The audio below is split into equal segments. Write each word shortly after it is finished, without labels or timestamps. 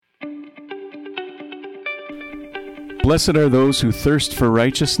Blessed are those who thirst for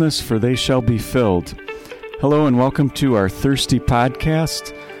righteousness, for they shall be filled. Hello and welcome to our Thirsty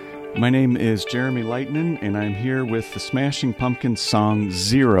Podcast. My name is Jeremy Lightnin, and I'm here with the Smashing Pumpkins song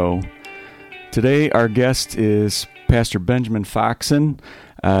Zero. Today our guest is Pastor Benjamin Foxen.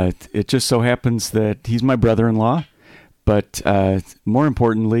 It just so happens that he's my brother-in-law, but more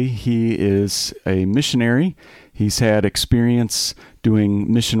importantly, he is a missionary. He's had experience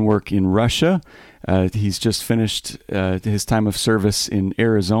doing mission work in Russia. He's just finished his time of service in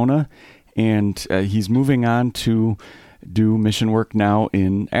Arizona, and he's moving on to do mission work now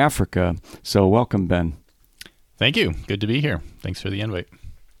in Africa. So welcome, Ben. Thank you. Good to be here. Thanks for the invite.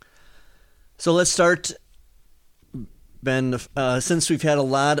 So let's start, Ben, since we've had a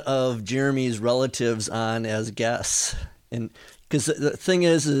lot of Jeremy's relatives on as guests. And because the thing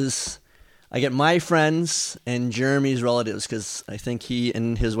is I get my friends and Jeremy's relatives, because I think he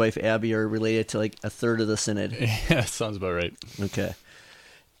and his wife Abby are related to like a third of the synod. Yeah, sounds about right. Okay.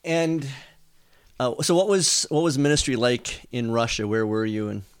 And so what was ministry like in Russia? Where were you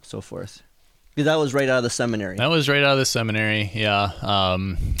and so forth? Because that was right out of the seminary. That was right out of the seminary, yeah.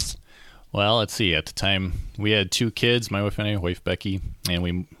 Well, let's see. At the time, we had two kids, my wife and I, wife Becky, and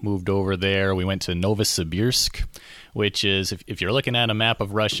we moved over there. We went to Novosibirsk, which is, if you're looking at a map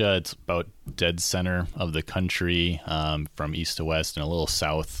of Russia, it's about dead center of the country, from east to west and a little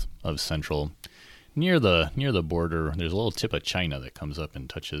south of central. Near the border, there's a little tip of China that comes up and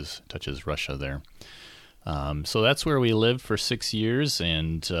touches Russia there. So that's where we lived for 6 years,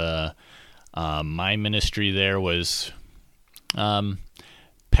 and my ministry there was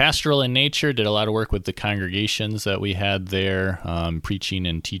pastoral in nature. Did a lot of work with the congregations that we had there, preaching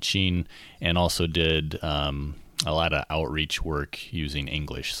and teaching, and also did a lot of outreach work using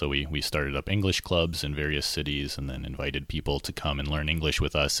English. So we started up English clubs in various cities and then invited people to come and learn English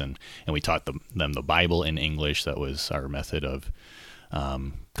with us. And we taught them the Bible in English. That was our method of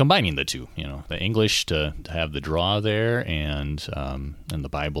combining the two, the English to have the draw there and the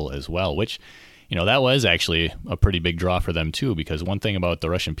Bible as well, which, that was actually a pretty big draw for them too, because one thing about the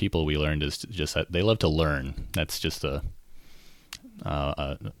Russian people we learned is just that they love to learn. That's just a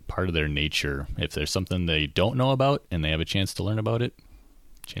part of their nature. If there's something they don't know about and they have a chance to learn about it,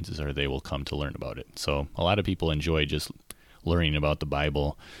 chances are they will come to learn about it. So a lot of people enjoy just learning about the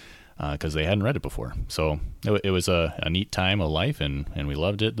Bible because they hadn't read it before. So it was a neat time of life, and we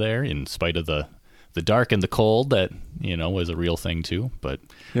loved it there in spite of the dark and the cold that, was a real thing too. But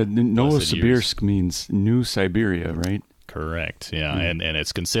yeah, Novosibirsk means New Siberia, right? Correct, yeah. And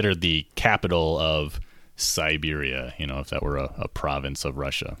it's considered the capital of Siberia, if that were a province of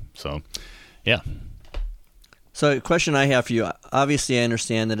Russia. So, yeah. So a question I have for you, obviously I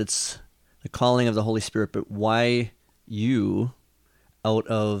understand that it's the calling of the Holy Spirit, but why you, out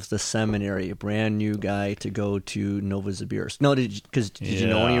of the seminary, a brand new guy, to go to Novosibirsk? No, did you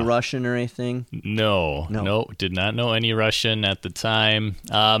know any Russian or anything? No, did not know any Russian at the time.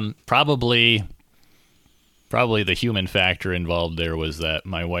 Probably the human factor involved there was that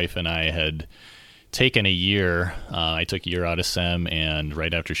my wife and I had taken a year. I took a year out of SEM, and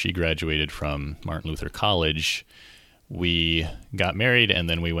right after she graduated from Martin Luther College, we got married, and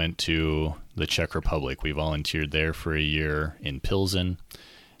then we went to the Czech Republic. We volunteered there for a year in Pilsen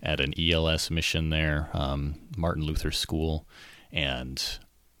at an ELS mission there, Martin Luther School, and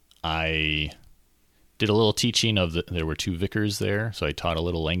I did a little teaching there were two vicars there, so I taught a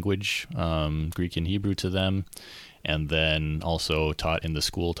little language, Greek and Hebrew, to them. And then also taught in the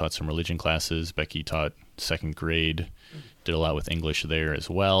school, taught some religion classes. Becky taught second grade, did a lot with English there as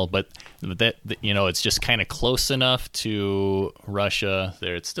well. But that, it's just kind of close enough to Russia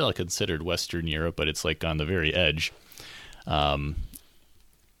there. It's still considered Western Europe, but it's like on the very edge. And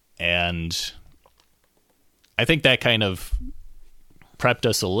I think that kind of prepped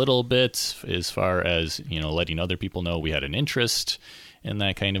us a little bit as far as, letting other people know we had an interest in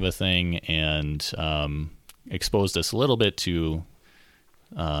that kind of a thing, and exposed us a little bit to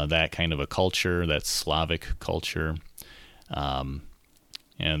that kind of a culture, that Slavic culture. And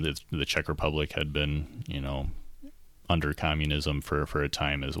the Czech Republic had been, under communism for a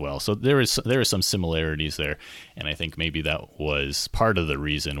time as well. So there are some similarities there, and I think maybe that was part of the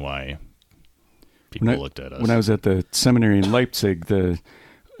reason why people looked at us. When I was at the seminary in Leipzig,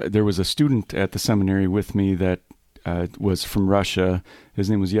 there was a student at the seminary with me that was from Russia.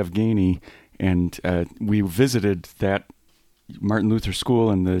 His name was Yevgeny. And we visited that Martin Luther School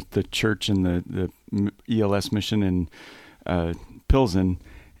and the church and the ELS mission in Pilsen.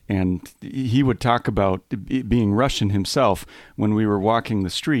 And he would talk about being Russian himself when we were walking the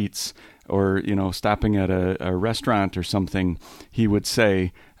streets or, stopping at a restaurant or something. He would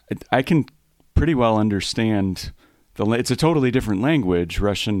say, I can pretty well understand it's a totally different language,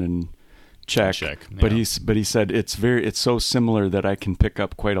 Russian and Czech. But he said it's so similar that I can pick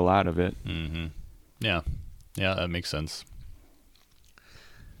up quite a lot of it. Mm-hmm. Yeah, that makes sense.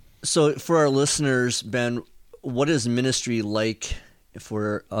 So for our listeners, Ben, what is ministry like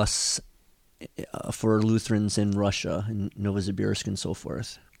for us, for Lutherans in Russia, in Novosibirsk and so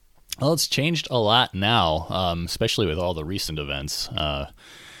forth? Well, it's changed a lot now, especially with all the recent events.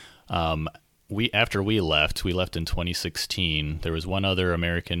 After we left in 2016. There was one other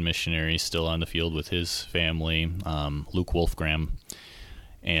American missionary still on the field with his family, Luke Wolfgram,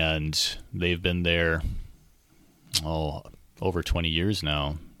 and they've been there over 20 years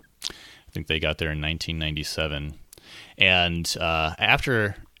now. I think they got there in 1997. And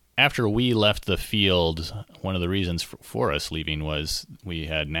after we left the field, one of the reasons for us leaving was we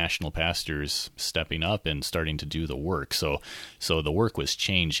had national pastors stepping up and starting to do the work. So the work was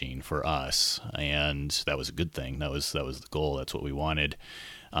changing for us, and that was a good thing. That was the goal. That's what we wanted.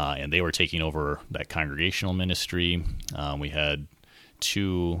 And they were taking over that congregational ministry. We had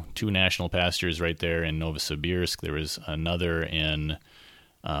two national pastors right there in Novosibirsk. There was another in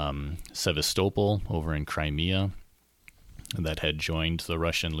Sevastopol over in Crimea that had joined the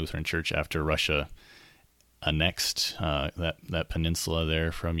Russian Lutheran Church after Russia annexed that peninsula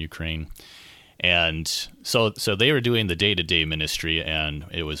there from Ukraine. And so they were doing the day-to-day ministry, and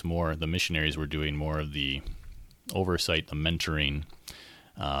it was more, the missionaries were doing more of the oversight, the mentoring.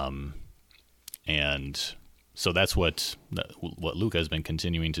 And so that's what Luke has been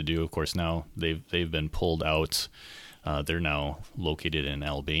continuing to do. Of course, now they've been pulled out. They're now located in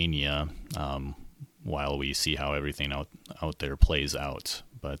Albania, while we see how everything out there plays out.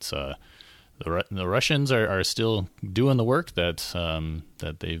 But the Russians are still doing the work that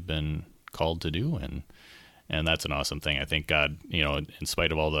they've been called to do, and that's an awesome thing. I think God, in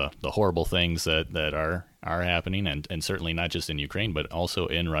spite of all the horrible things that are happening, and certainly not just in Ukraine, but also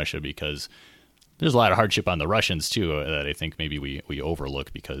in Russia, because there's a lot of hardship on the Russians too that I think maybe we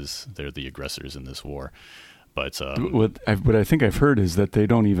overlook because they're the aggressors in this war. But what I think I've heard is that they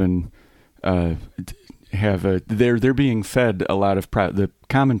don't even they're being fed a lot of the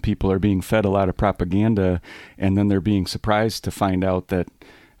common people are being fed a lot of propaganda, and then they're being surprised to find out that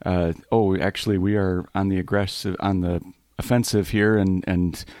actually we are on the offensive here,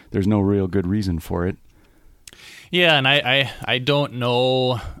 and there's no real good reason for it. Yeah, and I don't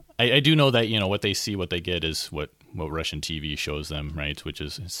know. I do know that what they see, what they get is what Russian TV shows them, right? Which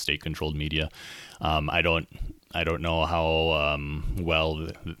is state-controlled media. I don't know how well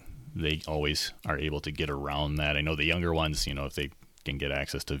they always are able to get around that. I know the younger ones, if they can get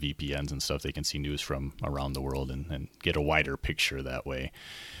access to VPNs and stuff, they can see news from around the world and get a wider picture that way.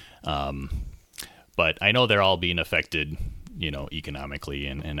 But I know they're all being affected, economically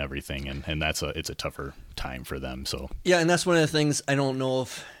and everything, and it's a tougher time for them. So yeah, and that's one of the things I don't know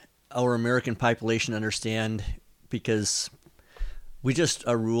if our American population understand, because we just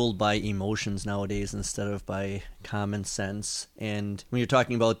are ruled by emotions nowadays instead of by common sense. And when you're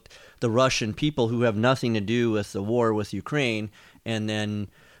talking about the Russian people who have nothing to do with the war with Ukraine, and then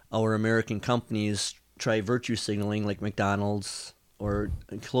our American companies try virtue signaling like McDonald's, or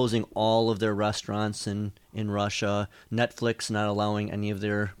closing all of their restaurants in Russia, Netflix not allowing any of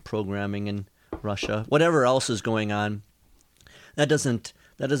their programming in Russia, whatever else is going on, that doesn't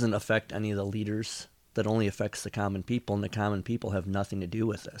affect any of the leaders. That only affects the common people, and the common people have nothing to do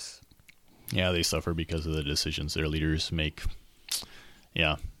with this. Yeah, they suffer because of the decisions their leaders make.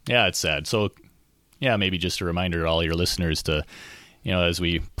 Yeah, it's sad. So, yeah, maybe just a reminder to all your listeners to, as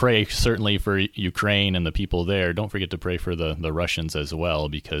we pray certainly for Ukraine and the people there, don't forget to pray for the Russians as well,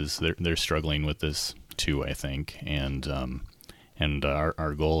 because they're struggling with this too, I think. And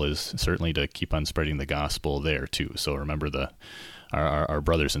our goal is certainly to keep on spreading the gospel there too. So remember our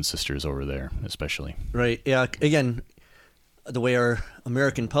brothers and sisters over there, especially. Right. Yeah. Again, the way our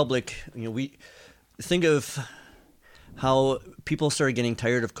American public, we think of how people started getting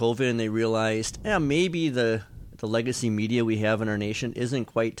tired of COVID, and they realized, maybe the legacy media we have in our nation isn't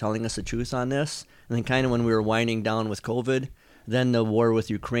quite telling us the truth on this. And then kind of when we were winding down with COVID, then the war with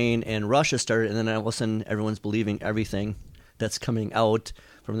Ukraine and Russia started, and then all of a sudden everyone's believing everything that's coming out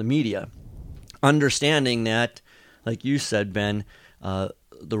from the media. Understanding that, like you said, Ben,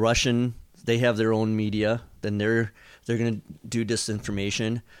 the Russian, they have their own media, then they're going to do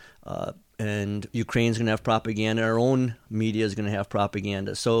disinformation, and Ukraine's going to have propaganda. Our own media is going to have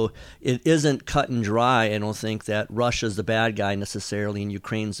propaganda. So it isn't cut and dry. I don't think that Russia's the bad guy necessarily and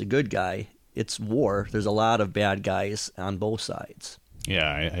Ukraine's the good guy. It's war. There's a lot of bad guys on both sides.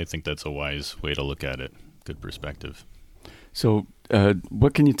 Yeah, I think that's a wise way to look at it. Good perspective. So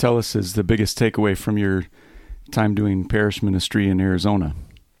what can you tell us is the biggest takeaway from your time doing parish ministry in Arizona?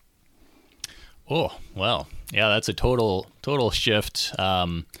 Oh, well, yeah, that's a total shift.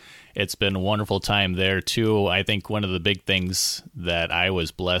 It's been a wonderful time there, too. I think one of the big things that I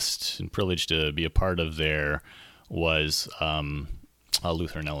was blessed and privileged to be a part of there was a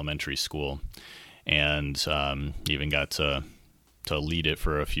Lutheran elementary school, and even got to lead it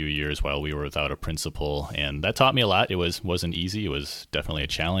for a few years while we were without a principal, and that taught me a lot. It wasn't easy. It was definitely a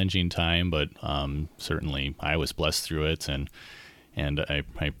challenging time, but certainly I was blessed through it, and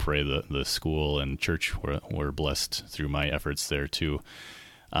I pray the school and church were blessed through my efforts there too.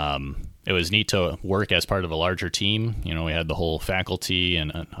 It was neat to work as part of a larger team. You know, we had the whole faculty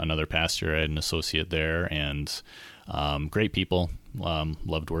and another pastor. I had an associate there, and great people.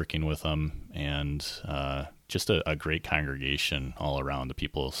 Loved working with them, and just a great congregation all around. The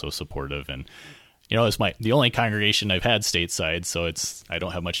people so supportive, and you know, it's the only congregation I've had stateside, so I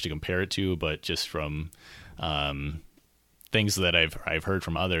don't have much to compare it to. But just from things that I've heard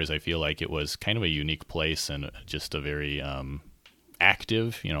from others, I feel like it was kind of a unique place and just a very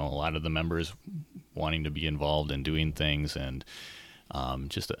active. You know, a lot of the members wanting to be involved in doing things, and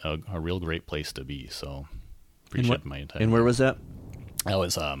just a real great place to be. So appreciate my time. And where was that? That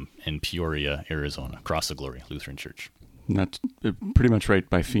was in Peoria, Arizona, Cross of Glory Lutheran Church. Not pretty much right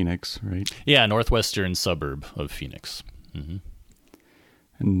by Phoenix, right? Yeah, northwestern suburb of Phoenix. Mm-hmm.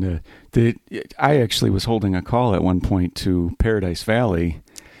 And I actually was holding a call at one point to Paradise Valley,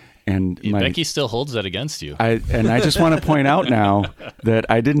 and Becky still holds that against you. I just want to point out now that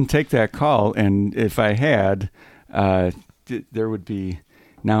I didn't take that call, and if I had, there would be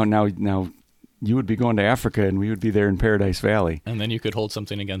now. You would be going to Africa, and we would be there in Paradise Valley. And then you could hold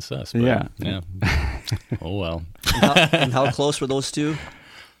something against us. But, yeah. Oh, well. And how close were those two?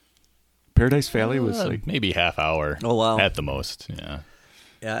 Paradise Valley was like... maybe half hour. Oh, wow. At the most, yeah.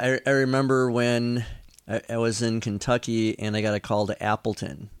 Yeah, I remember when I was in Kentucky, and I got a call to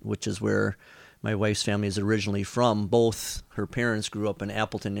Appleton, which is where my wife's family is originally from. Both her parents grew up in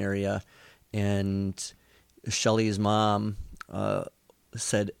Appleton area, and Shelley's mom...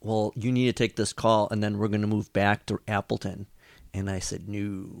 said, well, you need to take this call, and then we're going to move back to Appleton. And I said,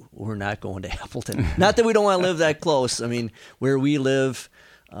 no, we're not going to Appleton. Not that we don't want to live that close. I mean, where we live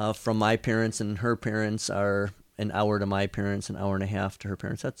from my parents and her parents are an hour to my parents, an hour and a half to her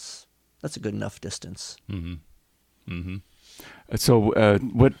parents. That's a good enough distance. Mm-hmm. Mm-hmm. So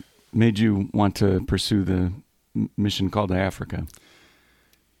what made you want to pursue the mission call to Africa?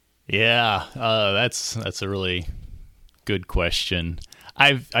 Yeah, that's a really good question.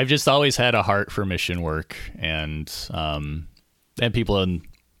 I've just always had a heart for mission work, and people in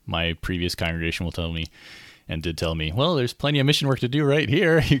my previous congregation will tell me, and did tell me, well, there's plenty of mission work to do right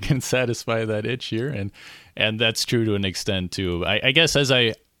here. You can satisfy that itch here, and that's true to an extent too. I guess as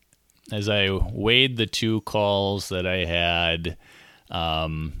I weighed the two calls that I had,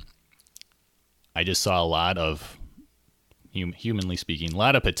 I just saw a lot of, humanly speaking, a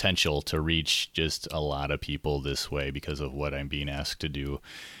lot of potential to reach just a lot of people this way because of what I'm being asked to do,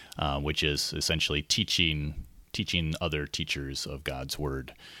 which is essentially teaching other teachers of God's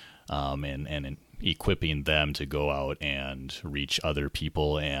Word, and equipping them to go out and reach other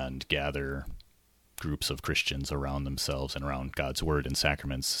people and gather groups of Christians around themselves and around God's Word and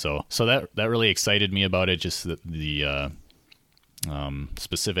sacraments. So that really excited me about it, just the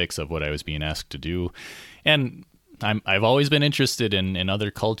specifics of what I was being asked to do. And I've always been interested in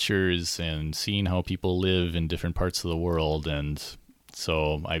other cultures and seeing how people live in different parts of the world, and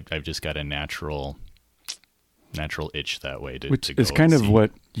so I've just got a natural itch that way to Which go is kind of see.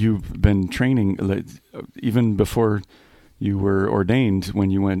 what you've been training, even before you were ordained, when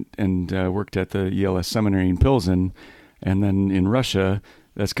you went and worked at the ELS seminary in Pilsen, and then in Russia.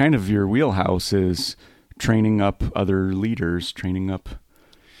 That's kind of your wheelhouse, is training up other leaders, training up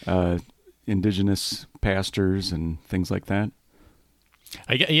indigenous pastors and things like that.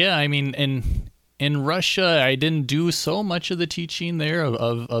 I mean, in Russia, I didn't do so much of the teaching there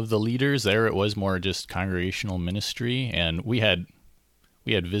of the leaders. There, it was more just congregational ministry, and we had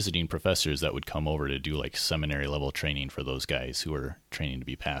visiting professors that would come over to do like seminary level training for those guys who were training to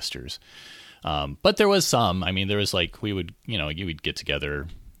be pastors. But there was some. I mean, there was like you would get together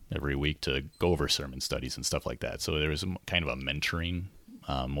every week to go over sermon studies and stuff like that. So there was kind of a mentoring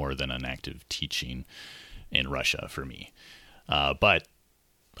more than an active teaching in Russia for me. But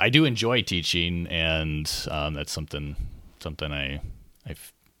I do enjoy teaching, and that's something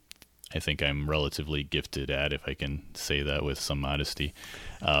I think I'm relatively gifted at, if I can say that with some modesty.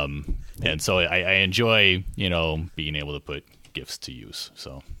 And so I enjoy, being able to put gifts to use.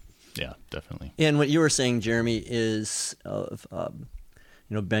 So, yeah, definitely. And what you were saying, Jeremy, is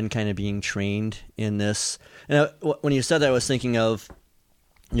Ben kind of being trained in this. And when you said that, I was thinking of,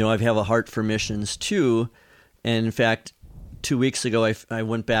 I have a heart for missions too. And in fact, 2 weeks ago, I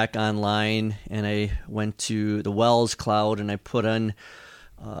went back online and I went to the Wells Cloud and I put on,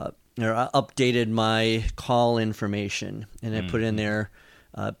 I updated my call information, and I put in there,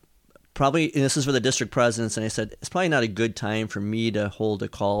 probably, and this is for the district presidents, and I said, it's probably not a good time for me to hold a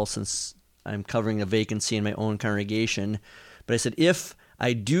call since I'm covering a vacancy in my own congregation. But I said, if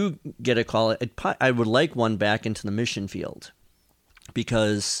I do get a call, I would like one back into the mission field,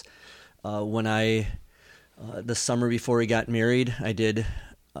 because when the summer before we got married, I did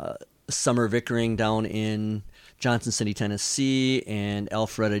summer vicaring down in Johnson City, Tennessee, and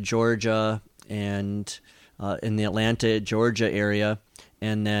Alpharetta, Georgia, and in the Atlanta, Georgia area,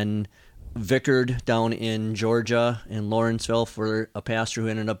 and then vicared down in Georgia in Lawrenceville for a pastor who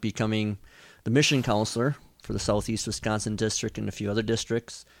ended up becoming the mission counselor for the Southeast Wisconsin district and a few other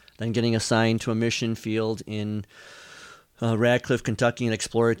districts, then getting assigned to a mission field in Radcliffe, Kentucky, an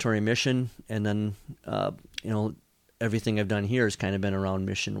exploratory mission, and then everything I've done here has kind of been around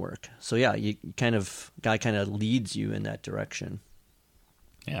mission work. So yeah, God kind of leads you in that direction.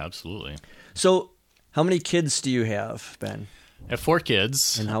 Yeah, absolutely. So how many kids do you have, Ben? I have 4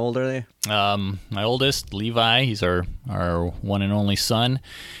 kids. And how old are they? My oldest, Levi, he's our one and only son.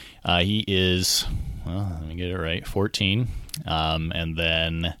 He is, let me get it right, 14. And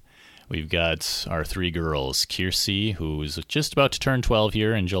then we've got our 3 girls, Kiersey, who's just about to turn 12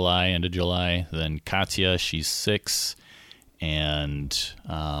 here in July, end of July. Then Katya, she's 6, and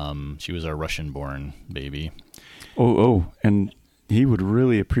she was our Russian-born baby. Oh, and he would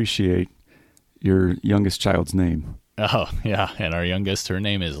really appreciate your youngest child's name. Oh, yeah, and our youngest, her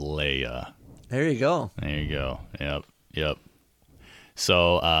name is Leia. There you go. There you go. Yep.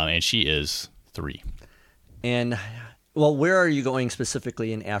 So, and she is 3. And, well, where are you going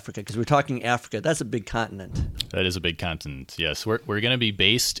specifically in Africa? Because we're talking Africa. That's a big continent. That is a big continent, yes. We're going to be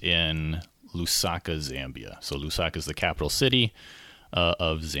based in Lusaka, Zambia. So Lusaka is the capital city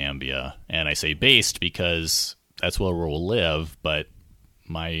of Zambia. And I say based because that's where we'll live, but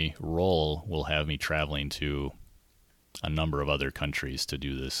my role will have me traveling to a number of other countries to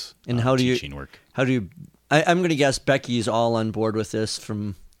do this teaching work. How do you? I'm going to guess Becky's all on board with this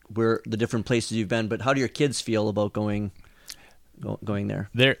from where the different places you've been. But how do your kids feel about going there?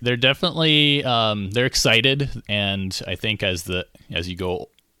 They're definitely they're excited, and I think as you go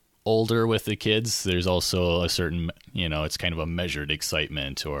older with the kids, there's also a certain it's kind of a measured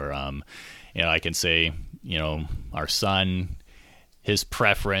excitement, or I can say our son. His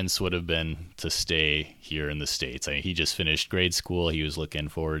preference would have been to stay here in the States. I mean, he just finished grade school. He was looking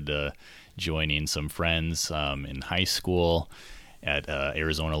forward to joining some friends in high school at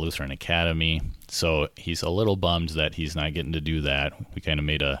Arizona Lutheran Academy. So he's a little bummed that he's not getting to do that. We kind of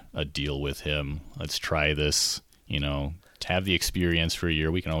made a deal with him. Let's try this, to have the experience for a year.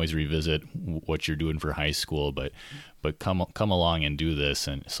 We can always revisit what you're doing for high school, but come along and do this,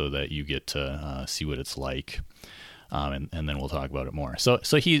 and so that you get to see what it's like. And then we'll talk about it more. So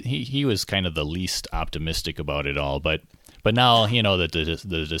he was kind of the least optimistic about it all, but now that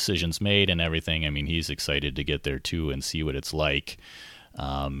the decision's made and everything. I mean, he's excited to get there too and see what it's like,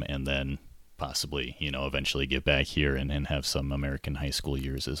 and then possibly eventually get back here and have some American high school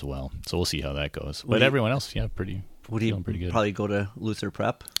years as well. So we'll see how that goes. But everyone else, pretty. Would he pretty good. Probably go to Luther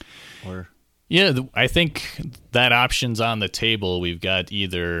Prep, or? Yeah, I think that option's on the table. We've got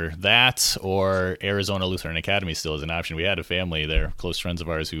either that or Arizona Lutheran Academy still as an option. We had a family there, close friends of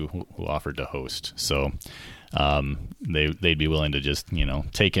ours, who offered to host. So they'd be willing to just,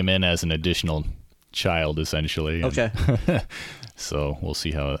 take him in as an additional child, essentially. Okay. So we'll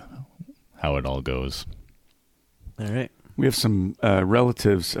see how it all goes. All right. We have some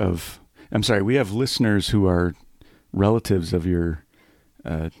we have listeners who are relatives of your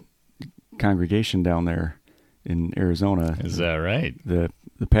congregation down there in Arizona. Is that right? The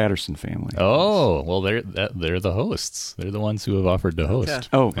Patterson family. Oh, well, they're the hosts. They're the ones who have offered to host. Okay.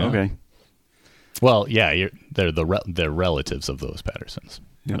 Oh, yeah. Okay. Well, yeah, they're relatives of those Pattersons.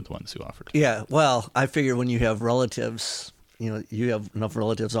 They're the ones who offered. Yeah. Well, I figure when you have relatives, you have enough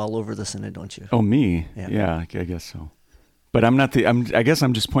relatives all over the Synod, don't you? Oh, me? Yeah, I guess so. But I guess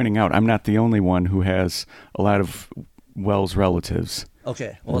I'm just pointing out, I'm not the only one who has a lot of Wells relatives.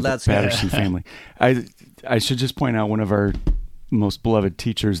 Okay, well, that's the Patterson family. I should just point out, one of our most beloved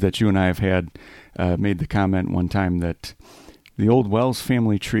teachers that you and I have had made the comment one time that the old Wells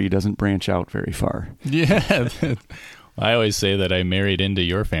family tree doesn't branch out very far. Yeah, I always say that I married into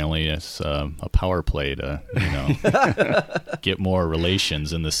your family as a power play to get more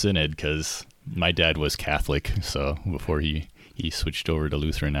relations in the Synod, because my dad was Catholic, so before he He switched over to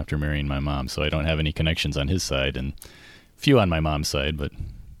Lutheran after marrying my mom, so I don't have any connections on his side, and few on my mom's side. But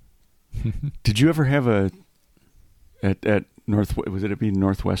did you ever have at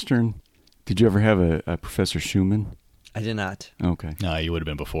Northwestern? Did you ever have a Professor Schumann? I did not. Okay. No, he would have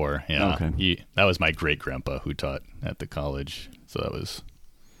been before. Yeah. Okay. That was my great grandpa who taught at the college, so that was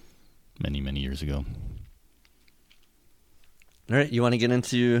many, many years ago. All right, you want to get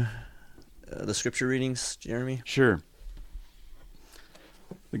into the scripture readings, Jeremy? Sure.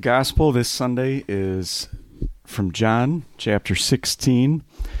 The gospel this Sunday is from John chapter 16.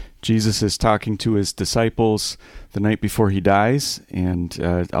 Jesus is talking to his disciples the night before he dies, and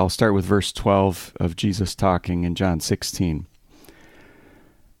I'll start with verse 12 of Jesus talking in John 16.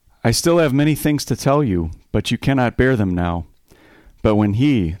 I still have many things to tell you, but you cannot bear them now. But when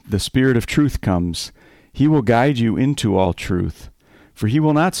he, the Spirit of truth, comes, he will guide you into all truth. For he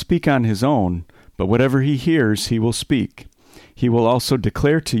will not speak on his own, but whatever he hears he will speak. He will also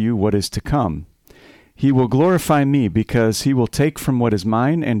declare to you what is to come. He will glorify me, because he will take from what is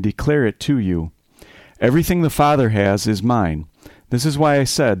mine and declare it to you. Everything the Father has is mine. This is why I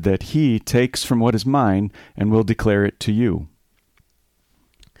said that he takes from what is mine and will declare it to you.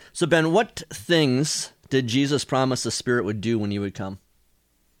 So, Ben, what things did Jesus promise the Spirit would do when he would come?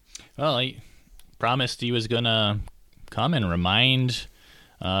 Well, he promised he was going to come and remind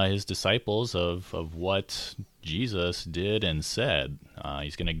his disciples of what Jesus did and said.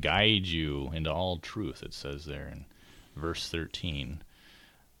 He's going to guide you into all truth, it says there in verse 13.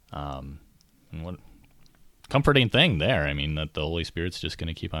 And what comforting thing there. I mean, that the Holy Spirit's just going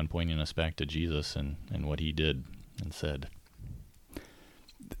to keep on pointing us back to Jesus and what he did and said.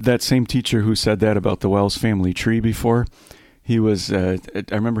 That same teacher who said that about the Wells family tree before, he was, I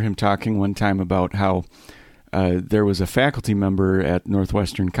remember him talking one time about how there was a faculty member at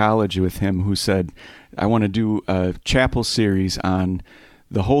Northwestern College with him who said, I want to do a chapel series on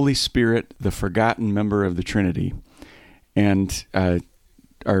the Holy Spirit, the forgotten member of the Trinity. And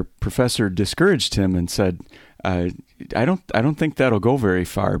our professor discouraged him and said, I don't think that'll go very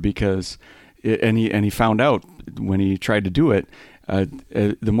far, because he found out when he tried to do it,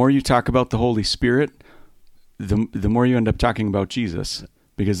 the more you talk about the Holy Spirit, the more you end up talking about Jesus,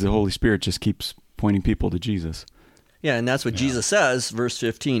 because the Holy Spirit just keeps pointing people to Jesus. Yeah, and that's what Jesus says, verse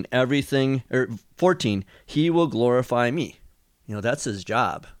 15, 14, he will glorify me. That's his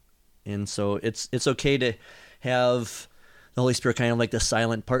job. And so it's okay to have the Holy Spirit kind of like the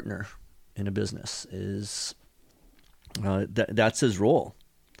silent partner in a business. That's his role.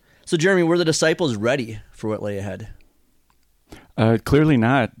 So, Jeremy, were the disciples ready for what lay ahead? Clearly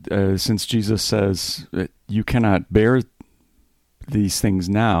not, since Jesus says that you cannot bear these things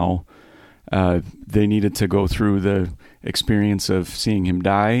now. They needed to go through the experience of seeing him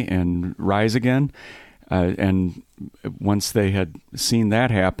die and rise again. And once they had seen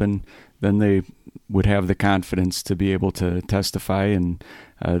that happen, then they would have the confidence to be able to testify, and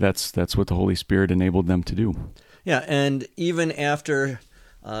that's what the Holy Spirit enabled them to do. Yeah, and even after,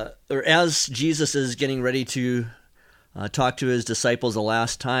 or as Jesus is getting ready to talk to his disciples the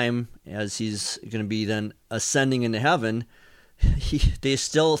last time, as he's going to be then ascending into heaven, they're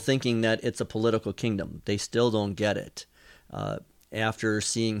still thinking that it's a political kingdom. They still don't get it. After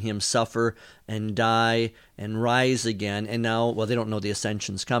seeing him suffer and die and rise again, and now, they don't know the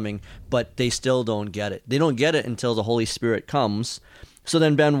ascension's coming, but they still don't get it. They don't get it until the Holy Spirit comes. So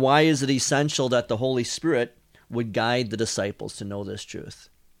then, Ben, why is it essential that the Holy Spirit would guide the disciples to know this truth?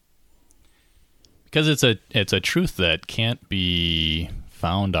 Because it's a truth that can't be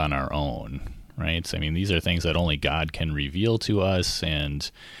found on our own, right? I mean, these are things that only God can reveal to us,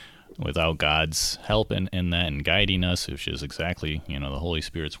 and without God's help in that and guiding us, which is exactly the Holy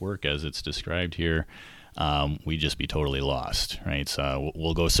Spirit's work as it's described here, we'd just be totally lost, right? So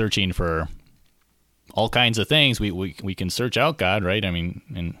we'll go searching for all kinds of things. We can search out God, right? I mean,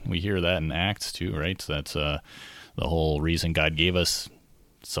 and we hear that in Acts too, right? So that's the whole reason God gave us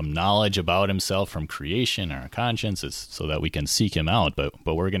some knowledge about himself from creation, our conscience, is so that we can seek him out. But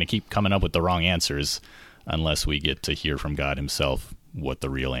we're going to keep coming up with the wrong answers unless we get to hear from God himself what the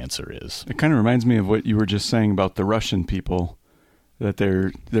real answer is. It kind of reminds me of what you were just saying about the Russian people, that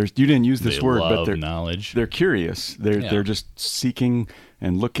they're you didn't use this word, but they're knowledge. They're curious. They're just seeking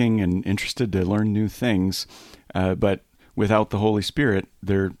and looking and interested to learn new things. But without the Holy Spirit,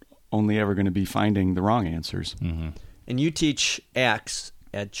 they're only ever going to be finding the wrong answers. Mm-hmm. And you teach Acts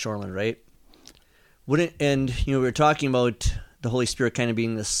at Shoreland, right? We were talking about the Holy Spirit kind of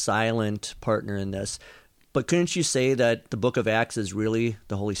being the silent partner in this. But couldn't you say that the book of Acts is really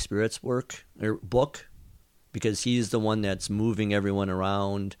the Holy Spirit's work or book? Because he's the one that's moving everyone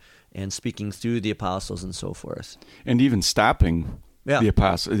around and speaking through the apostles and so forth. And even stopping the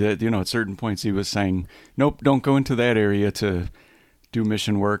apostles. At certain points he was saying, nope, don't go into that area to do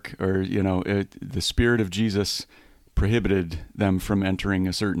mission work, or, the Spirit of Jesus prohibited them from entering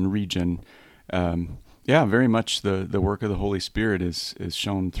a certain region. Very much the work of the Holy Spirit is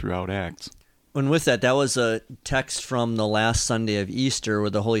shown throughout Acts. And with that was a text from the last Sunday of Easter where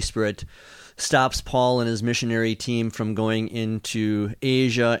the Holy Spirit stops Paul and his missionary team from going into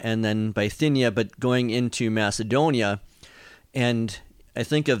Asia and then Bithynia, but going into Macedonia. And I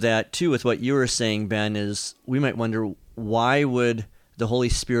think of that too with what you were saying, Ben, is we might wonder, why would the Holy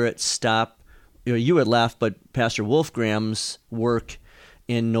Spirit stop? You had left, but Pastor Wolfgram's work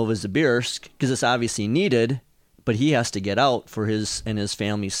in Novosibirsk, because it's obviously needed, but he has to get out for his and his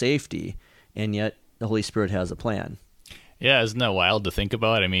family's safety. And yet the Holy Spirit has a plan. Yeah, isn't that wild to think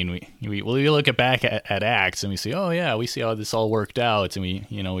about? I mean, we look back at Acts and we see, we see how this all worked out, and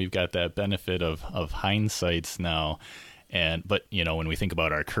we've got that benefit of hindsight now. But when we think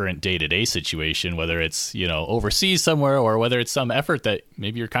about our current day-to-day situation, whether it's overseas somewhere, or whether it's some effort that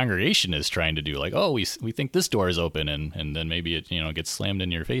maybe your congregation is trying to do, like, we think this door is open, and then maybe it gets slammed in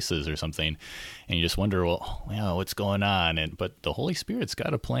your faces or something, and you just wonder, what's going on? But the Holy Spirit's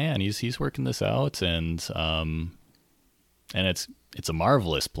got a plan. He's working this out, and it's a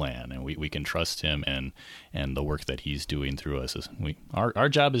marvelous plan, and we can trust him and the work that he's doing through us. Our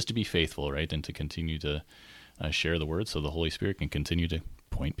job is to be faithful, right, and to continue to share the word so the Holy Spirit can continue to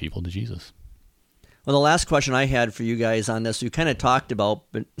point people to Jesus. Well, the last question I had for you guys on this, we kind of talked about,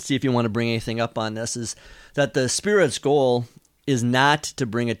 but see if you want to bring anything up on this, is that the Spirit's goal is not to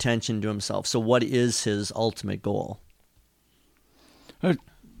bring attention to himself. So what is his ultimate goal?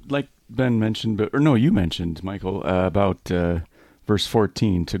 Like Ben mentioned, you mentioned, Michael, about verse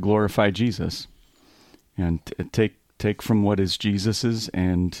 14, to glorify Jesus and take from what is Jesus's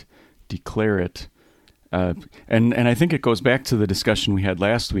and declare it. And I think it goes back to the discussion we had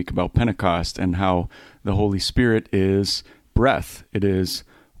last week about Pentecost and how the Holy Spirit is breath. It is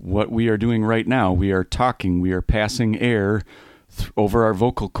what we are doing right now. We are talking. We are passing air over our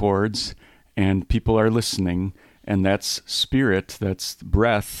vocal cords, and people are listening. And that's spirit. That's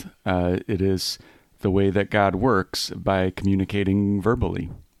breath. It is the way that God works, by communicating verbally.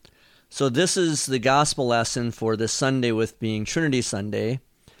 So this is the gospel lesson for this Sunday, with being Trinity Sunday.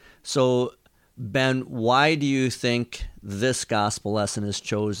 So, Ben, why do you think this gospel lesson is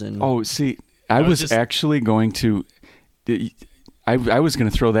chosen? Oh, see, I was actually going to... I was going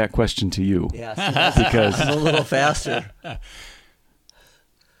to throw that question to you. Yes, because I'm a little faster.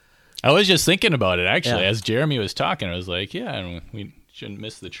 I was just thinking about it, actually. As Jeremy was talking, I was like, we shouldn't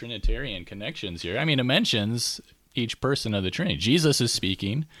miss the Trinitarian connections here. I mean, it mentions each person of the Trinity. Jesus is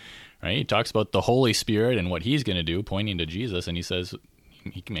speaking, right? He talks about the Holy Spirit and what he's going to do, pointing to Jesus, and he says...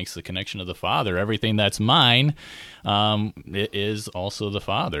 He makes the connection to the Father. Everything that's mine it is also the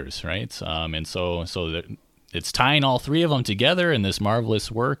Father's, right? And so that it's tying all three of them together in this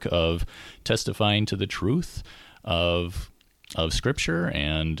marvelous work of testifying to the truth of Scripture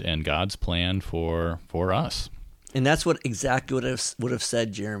and God's plan for us. And that's exactly what I would have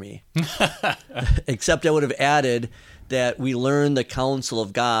said, Jeremy. Except I would have added that we learn the counsel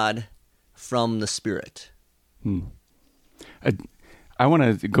of God from the Spirit. I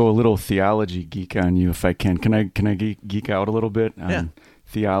want to go a little theology geek on you, if I can. Can I geek out a little bit on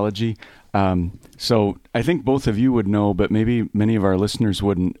theology? So I think both of you would know, but maybe many of our listeners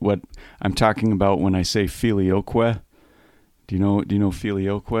wouldn't, what I'm talking about when I say filioque. Do you know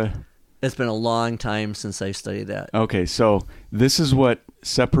filioque? It's been a long time since I studied that. Okay, so this is what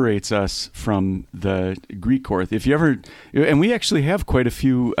separates us from the Greek Orthodox. If you ever, and we actually have quite a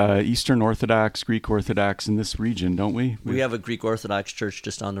few Eastern Orthodox, Greek Orthodox in this region, don't we? We have a Greek Orthodox church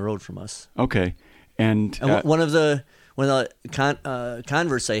just down the road from us. Okay, and one of the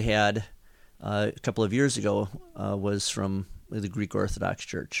converts I had a couple of years ago was from the Greek Orthodox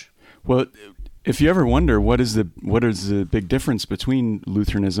Church. Well, if you ever wonder what is the big difference between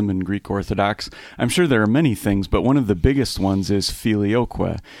Lutheranism and Greek Orthodox, I'm sure there are many things, but one of the biggest ones is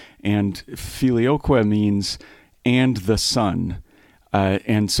filioque, and filioque means "and the Son."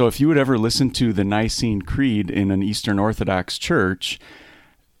 And so if you would ever listen to the Nicene Creed in an Eastern Orthodox church,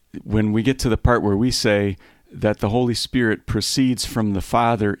 when we get to the part where we say that the Holy Spirit proceeds from the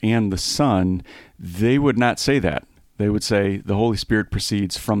Father and the Son, they would not say that. They would say the Holy Spirit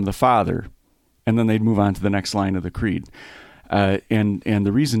proceeds from the Father, and then they'd move on to the next line of the creed. And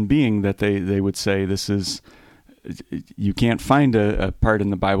the reason being that they would say this is, you can't find a part in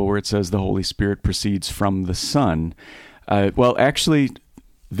the Bible where it says the Holy Spirit proceeds from the Son. Well, actually,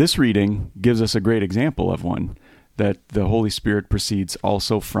 this reading gives us a great example of one. that the Holy Spirit proceeds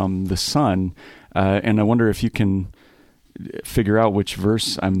also from the Son. And I wonder if you can figure out which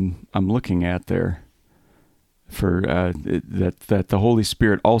verse I'm looking at there. For that the Holy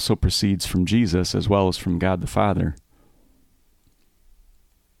Spirit also proceeds from Jesus as well as from God the Father.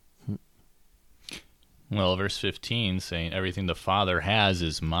 Well, verse 15 saying everything the Father has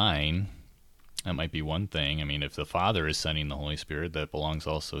is mine. That might be one thing. I mean, if the Father is sending the Holy Spirit, that belongs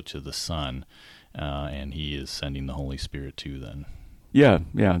also to the Son, and He is sending the Holy Spirit too. Then, yeah,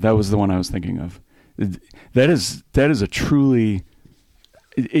 that was the one I was thinking of. That is a truly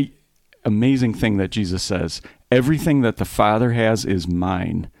amazing thing that Jesus says. Everything that the Father has is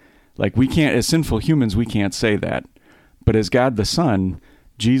mine. Like, we can't, as sinful humans, we can't say that. But as God the Son,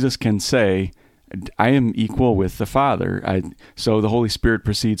 Jesus can say, I am equal with the Father. So the Holy Spirit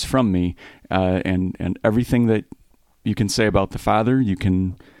proceeds from me. And everything that you can say about the Father, you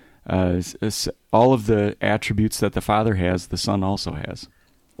can, all of the attributes that the Father has, the Son also has.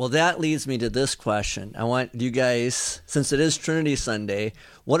 Well, that leads me to this question. I want you guys, since it is Trinity Sunday,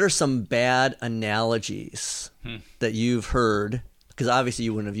 what are some bad analogies that you've heard? Because obviously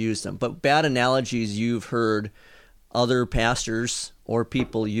you wouldn't have used them, but bad analogies you've heard other pastors or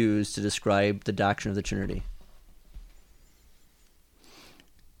people use to describe the doctrine of the Trinity.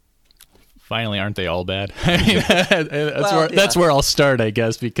 Finally, aren't they all bad? That's where I'll start, I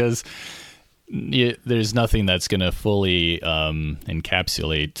guess, because there's nothing that's going to fully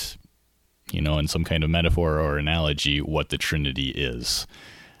encapsulate, in some kind of metaphor or analogy, what the Trinity is.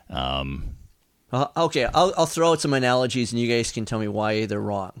 Okay, I'll throw out some analogies, and you guys can tell me why they're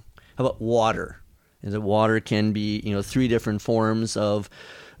wrong. How about water? And the water can be, three different forms of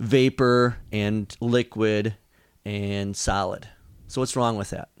vapor and liquid and solid. So what's wrong with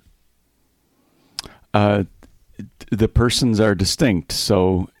that? The persons are distinct,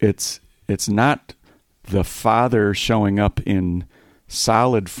 so it's not the Father showing up in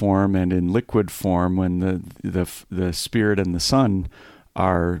solid form and in liquid form when the Spirit and the Son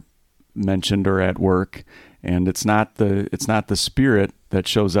are mentioned or at work, and it's not the Spirit that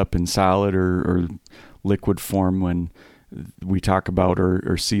shows up in solid or liquid form when we talk about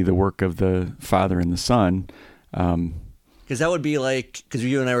or see the work of the Father and the Son. Because that would be like, because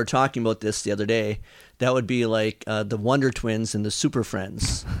you and I were talking about this the other day, that would be like the Wonder Twins and the Super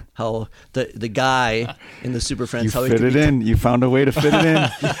Friends. How the guy in the Super Friends, you found a way to fit it in.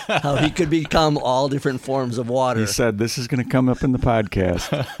 How he could become all different forms of water. He said, this is going to come up in the podcast.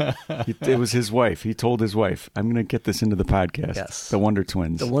 It was his wife. He told his wife, I'm going to get this into the podcast. Yes. The Wonder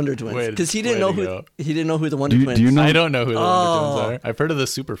Twins. The Wonder Twins. Because he didn't know who the Wonder Twins. Do you know? I don't know who the Wonder Twins are. I've heard of the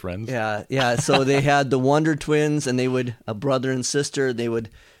Super Friends. Yeah. So they had the Wonder Twins, and they would, a brother and sister, they would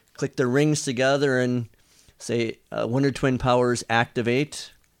click their rings together and say Wonder Twin powers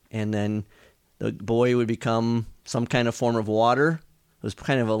activate, and then the boy would become some kind of form of water. It was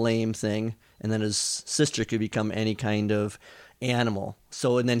kind of a lame thing. And then his sister could become any kind of animal.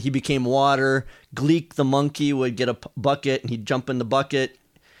 So, and then he became water. Gleek the monkey would get a bucket, and he'd jump in the bucket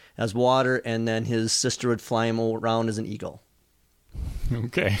as water, and then his sister would fly him around as an eagle.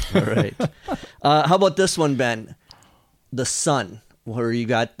 Okay. All right. How about this one, Ben? The sun, where you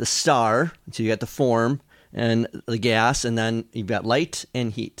got the star, so you got the form and the gas, and then you've got light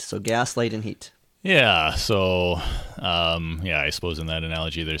and heat. So gas, light, and heat. Yeah. So, I suppose in that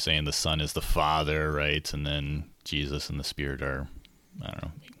analogy, they're saying the Son is the Father, right? And then Jesus and the Spirit are, I don't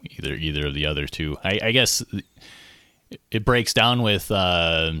know, either of the other two. I guess it breaks down with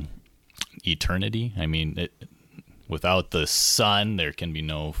eternity. I mean, without the Son, there can be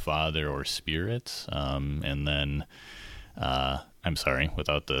no Father or Spirit. And then,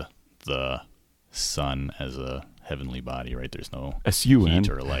 without the Son as a heavenly body, right? There's no S-U-N. heat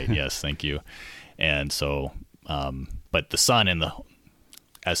or light. Yes, thank you. And so, but the Son and the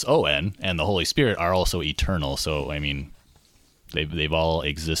S-O-N and the Holy Spirit are also eternal. So, I mean, they've all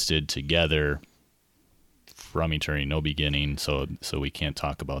existed together from eternity, no beginning. So we can't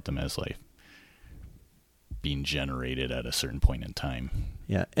talk about them as like being generated at a certain point in time.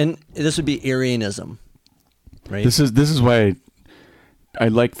 Yeah, and this would be Arianism, right? This is why I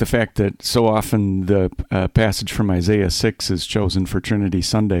like the fact that so often the passage from Isaiah 6 is chosen for Trinity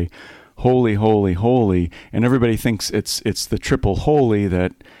Sunday. Holy, holy, holy. And everybody thinks it's the triple holy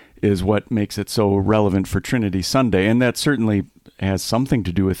that is what makes it so relevant for Trinity Sunday. And that certainly has something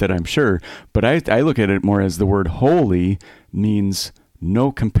to do with it, I'm sure. But I look at it more as the word holy means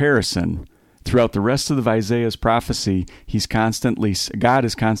no comparison. Throughout the rest of Isaiah's prophecy, God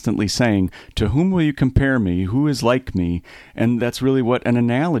is constantly saying, to whom will you compare me? Who is like me? And that's really what an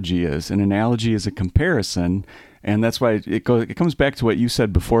analogy is. An analogy is a comparison. And that's why it comes back to what you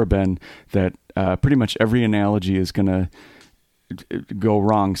said before, Ben, that pretty much every analogy is going to go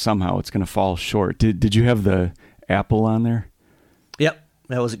wrong somehow. It's going to fall short. Did you have the apple on there? Yep.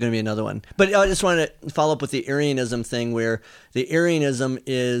 That was going to be another one. But I just wanted to follow up with the Arianism thing, where the Arianism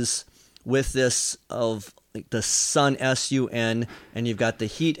is with this of like the sun, S-U-N, and you've got the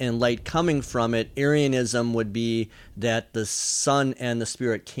heat and light coming from it. Arianism would be that the Son and the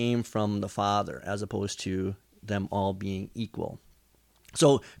Spirit came from the Father, as opposed to them all being equal.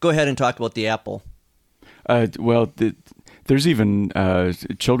 So go ahead and talk about the apple. There's even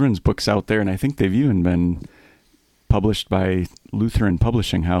children's books out there, and I think they've even been published by Lutheran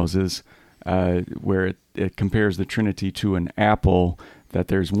publishing houses, where it compares the Trinity to an apple, that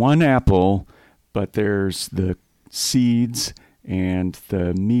there's one apple, but there's the seeds and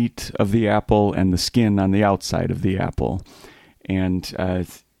the meat of the apple and the skin on the outside of the apple. And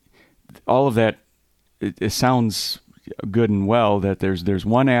all of that, it sounds good and well that there's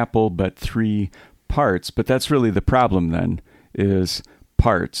one apple but three parts, but that's really the problem then, is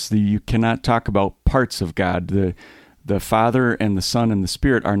parts. You cannot talk about parts of God. The Father and the Son and the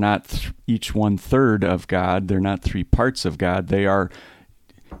Spirit are not each 1/3 of God. They're not three parts of God. They are.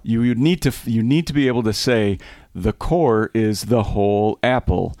 You need to be able to say the core is the whole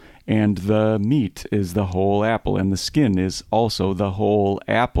apple, and the meat is the whole apple, and the skin is also the whole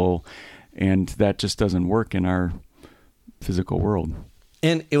apple, and that just doesn't work in our physical world.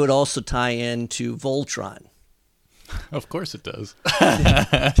 And it would also tie into Voltron. Of course it does.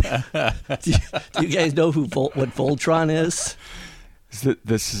 Do you guys know what Voltron is?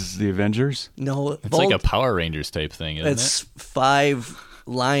 This is the Avengers? No. It's like a Power Rangers type thing, isn't it? It's 5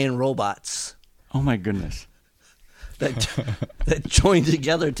 lion robots. Oh my goodness. That join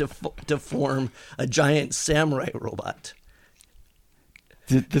together to form a giant samurai robot.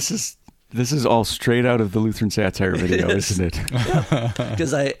 This is all straight out of the Lutheran Satire video, isn't it?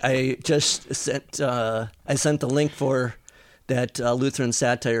 Because I just sent the link for that Lutheran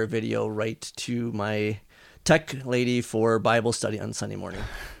Satire video right to my tech lady for Bible study on Sunday morning.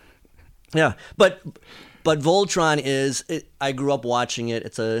 Yeah, but Voltron is. I grew up watching it.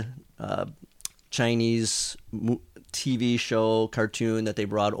 It's a Chinese TV show cartoon that they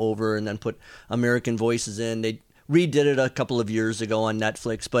brought over and then put American voices in. They redid it a couple of years ago on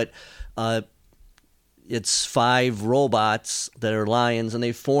Netflix, but it's 5 robots that are lions, and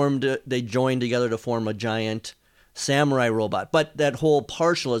they joined together to form a giant samurai robot. But that whole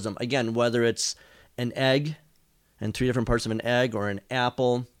partialism, again, whether it's an egg and 3 different parts of an egg, or an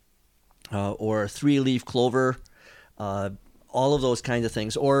apple, or a 3-leaf clover, all of those kinds of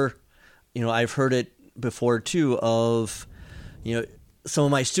things. Or, I've heard it before too of, some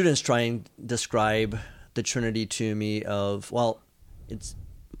of my students try and describe the Trinity to me of, well, it's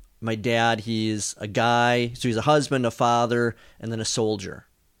my dad, he's a guy, so he's a husband, a father, and then a soldier.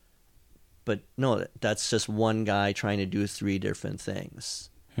 But no, that's just one guy trying to do 3 different things.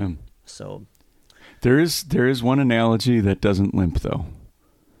 Yeah. So there is one analogy that doesn't limp, though.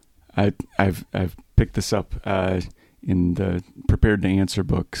 I've picked this up in the Prepared to Answer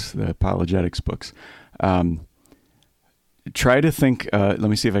books, the apologetics books. Try to think. Let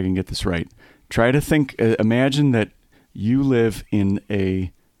me see if I can get this right. Try to think. Imagine that you live in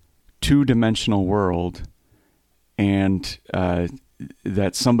a 2-dimensional world, and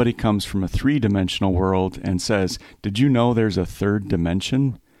that somebody comes from a 3-dimensional world and says, "Did you know there's a 3rd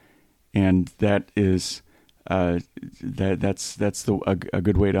dimension?" And that is that's a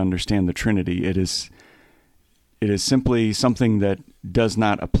good way to understand the Trinity. It is simply something that does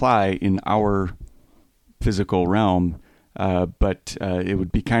not apply in our physical realm, but it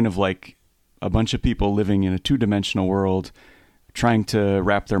would be kind of like a bunch of people living in a 2-dimensional world trying to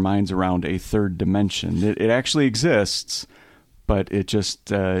wrap their minds around a 3rd dimension. It actually exists, but it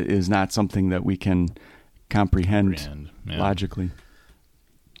just is not something that we can comprehend logically.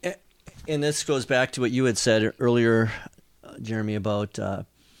 And this goes back to what you had said earlier, Jeremy, about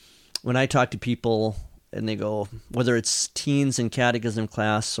when I talk to people and they go, whether it's teens in catechism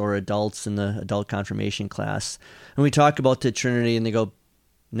class or adults in the adult confirmation class, and we talk about the Trinity and they go,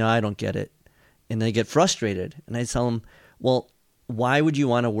 "No, I don't get it." And they get frustrated. And I tell them, well, why would you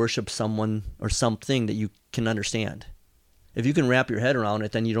want to worship someone or something that you can understand? If you can wrap your head around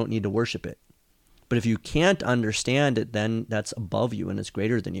it, then you don't need to worship it. But if you can't understand it, then that's above you and it's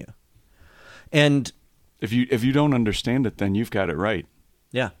greater than you. And if you don't understand it, then you've got it right.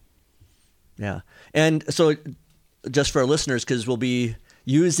 Yeah. Yeah. And so just for our listeners, because we'll be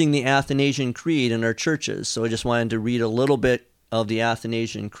using the Athanasian Creed in our churches, so I just wanted to read a little bit of the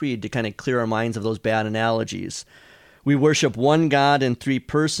Athanasian Creed to kind of clear our minds of those bad analogies, We worship one God in three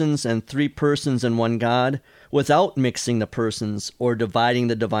persons and three persons in one God, without mixing the persons or dividing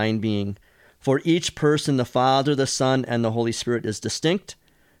the divine being. For each person, the Father, the Son, and the Holy Spirit is distinct,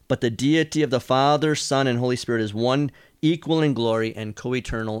 but the deity of the Father, Son, and Holy Spirit is one, equal in glory and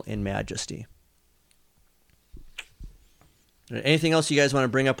co-eternal in majesty. Anything else you guys want to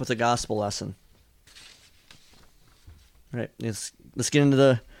bring up with the gospel lesson? All right, let's get into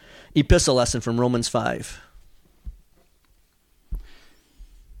the epistle lesson from Romans 5.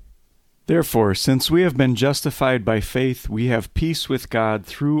 Therefore, since we have been justified by faith, we have peace with God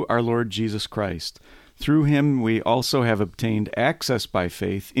through our Lord Jesus Christ. Through him we also have obtained access by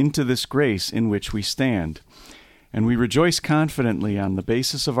faith into this grace in which we stand. And we rejoice confidently on the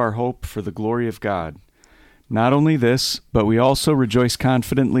basis of our hope for the glory of God. Not only this, but we also rejoice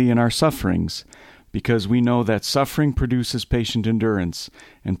confidently in our sufferings, because we know that suffering produces patient endurance,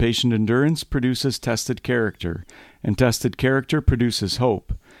 and patient endurance produces tested character, and tested character produces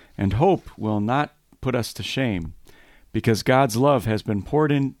hope. And hope will not put us to shame, because God's love has been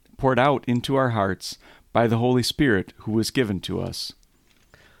poured out into our hearts by the Holy Spirit who was given to us.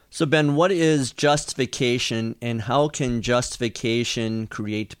 So, Ben, what is justification, and how can justification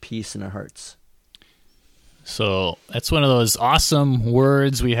create peace in our hearts? So that's one of those awesome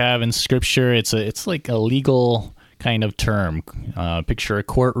words we have in Scripture. It's like a legal kind of term. Picture a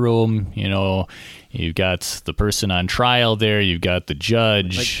courtroom. You've got the person on trial there. You've got the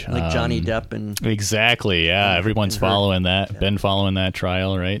judge, like Johnny Depp, and exactly. Yeah, everyone's following that. Yeah. Been following that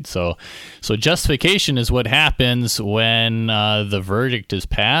trial, right? So justification is what happens when the verdict is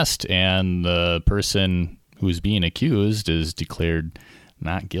passed and the person who's being accused is declared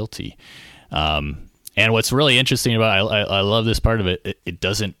not guilty. And what's really interesting about I love this part of it. It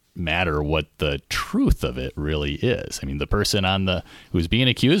doesn't matter what the truth of it really is. I mean, the person who's being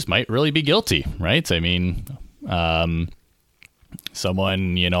accused might really be guilty, right? I mean,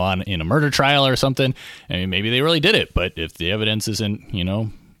 someone in a murder trial or something. I mean, maybe they really did it, but if the evidence isn't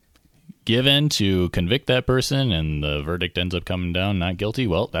given to convict that person and the verdict ends up coming down not guilty,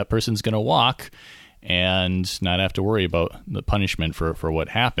 well, that person's going to walk and not have to worry about the punishment for what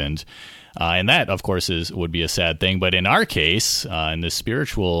happened. And that, of course, would be a sad thing. But in our case, in this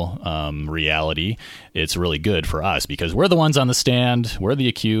spiritual reality, it's really good for us because we're the ones on the stand. We're the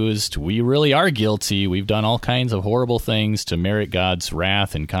accused. We really are guilty. We've done all kinds of horrible things to merit God's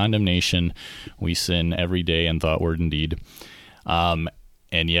wrath and condemnation. We sin every day in thought, word, and deed.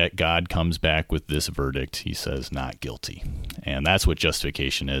 And yet God comes back with this verdict. He says, not guilty. And that's what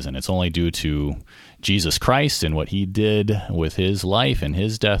justification is. And it's only due to Jesus Christ and what he did with his life and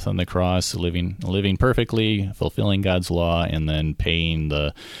his death on the cross, living perfectly, fulfilling God's law, and then paying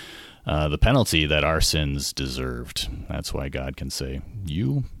the penalty that our sins deserved. That's why God can say,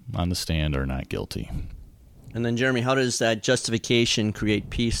 you on the stand are not guilty. And then, Jeremy, how does that justification create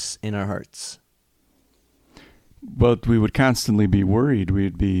peace in our hearts? Well, we would constantly be worried.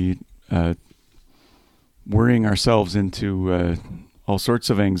 We'd be worrying ourselves into all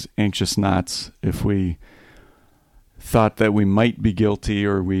sorts of anxious knots if we thought that we might be guilty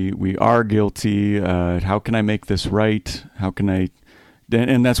or we are guilty. How can I make this right? How can I?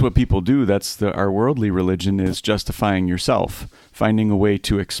 And that's what people do. That's our worldly religion is justifying yourself, finding a way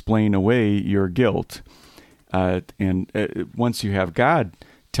to explain away your guilt. Once you have God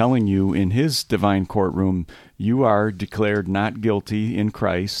telling you in his divine courtroom, you are declared not guilty in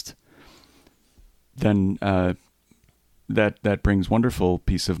Christ, then that brings wonderful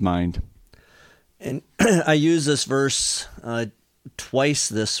peace of mind. And I use this verse twice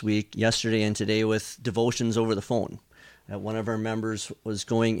this week, yesterday and today, with devotions over the phone. One of our members was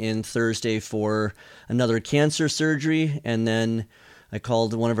going in Thursday for another cancer surgery, and then I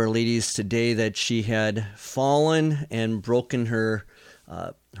called one of our ladies today that she had fallen and broken her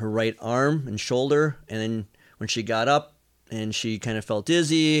right arm and shoulder, and then when she got up and she kind of felt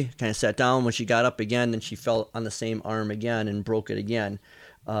dizzy, kind of sat down. When she got up again, then she fell on the same arm again and broke it again.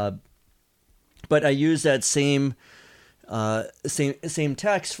 But I use that same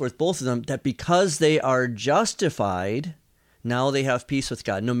text for both of them, that because they are justified, now they have peace with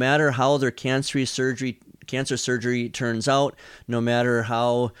God. No matter how their cancer surgery turns out, no matter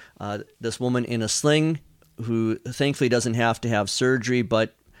how this woman in a sling, who thankfully doesn't have to have surgery,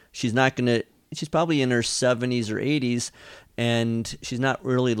 but she's probably in her 70s or 80s, and she's not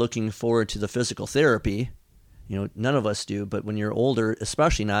really looking forward to the physical therapy. None of us do, but when you're older,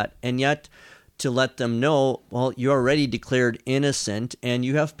 especially not. And yet, to let them know, well, you're already declared innocent and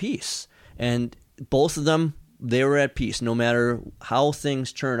you have peace. And both of them, they were at peace no matter how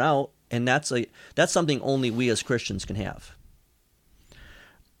things turn out. And that's something only we as Christians can have.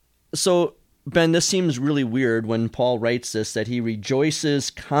 So Ben, this seems really weird when Paul writes this, that he rejoices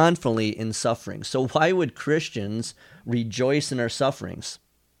confidently in suffering. So why would Christians rejoice in our sufferings?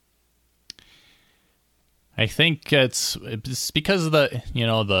 I think it's because of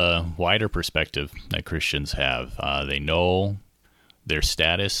the wider perspective that Christians have. They know their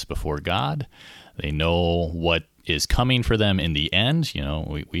status before God. They know what is coming for them in the end.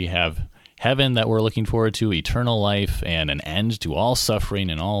 We have heaven that we're looking forward to, eternal life, and an end to all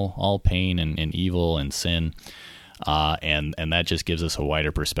suffering and all pain and evil and sin. And that just gives us a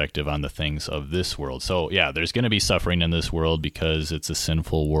wider perspective on the things of this world. So yeah, there's going to be suffering in this world because it's a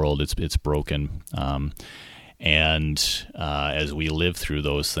sinful world. It's broken. And as we live through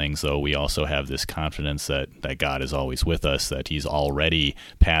those things, though, we also have this confidence that God is always with us, that he's already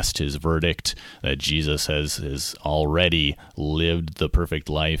passed his verdict, that Jesus has already lived the perfect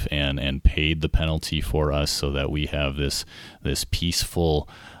life and paid the penalty for us, so that we have this peaceful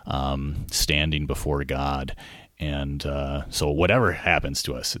standing before God. And so whatever happens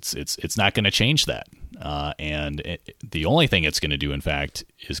to us, it's not going to change that. The only thing it's going to do, in fact,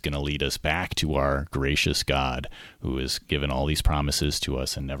 is going to lead us back to our gracious God, who has given all these promises to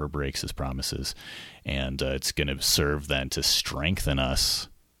us and never breaks his promises. And it's going to serve then to strengthen us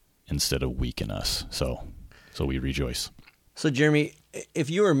instead of weaken us. So we rejoice. So, Jeremy, if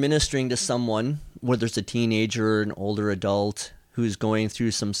you were ministering to someone, whether it's a teenager or an older adult who's going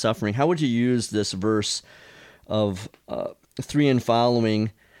through some suffering, how would you use this verse of 3 and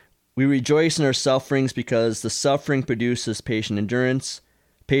following? We rejoice in our sufferings because the suffering produces patient endurance.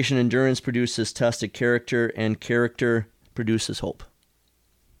 Patient endurance produces tested character, and character produces hope.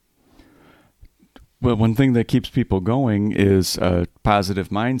 Well, one thing that keeps people going is a positive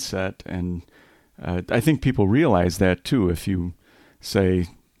mindset, and I think people realize that too. If you say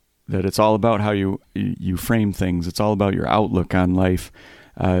that it's all about how you frame things, it's all about your outlook on life,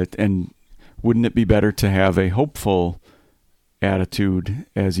 and wouldn't it be better to have a hopeful attitude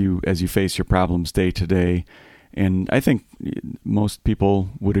as you face your problems day to day? And I think most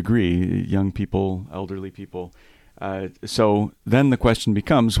people would agree, young people, elderly people. So then the question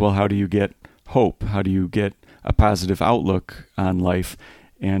becomes, well, how do you get hope? How do you get a positive outlook on life?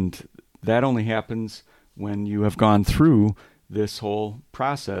 And that only happens when you have gone through this whole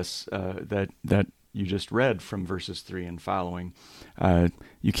process that you just read from verses 3 and following.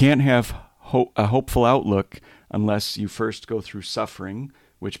 You can't have a hopeful outlook unless you first go through suffering,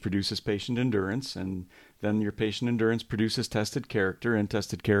 which produces patient endurance, and then your patient endurance produces tested character, and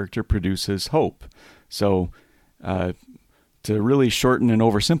tested character produces hope. So to really shorten and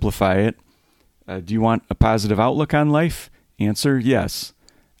oversimplify it, do you want a positive outlook on life? Answer, yes.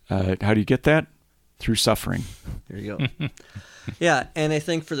 How do you get that? Through suffering. There you go. Yeah, and I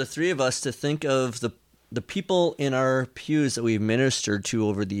think for the three of us to think of the people in our pews that we've ministered to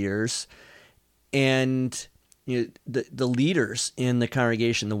over the years, and the leaders in the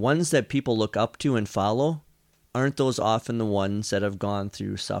congregation, the ones that people look up to and follow, aren't those often the ones that have gone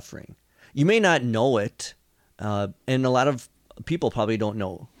through suffering? You may not know it, and a lot of people probably don't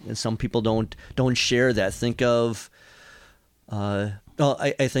know, and some people don't share that. Think of, I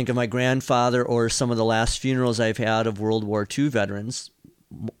think of my grandfather, or some of the last funerals I've had of World War II veterans.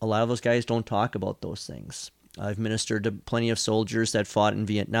 A lot of those guys don't talk about those things. I've ministered to plenty of soldiers that fought in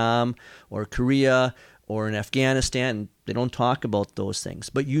Vietnam or Korea or in Afghanistan. They don't talk about those things,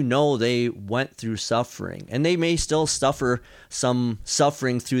 but they went through suffering, and they may still suffer some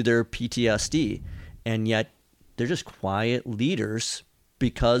suffering through their PTSD, and yet they're just quiet leaders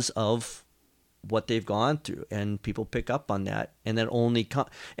because of what they've gone through, and people pick up on that, and they're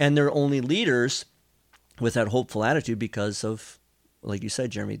only leaders with that hopeful attitude because of, like you said,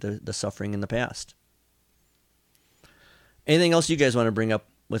 Jeremy, the suffering in the past. Anything else you guys want to bring up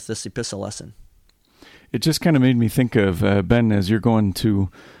with this epistle lesson? It just kind of made me think of, Ben, as you're going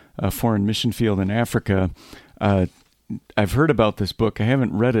to a foreign mission field in Africa, I've heard about this book. I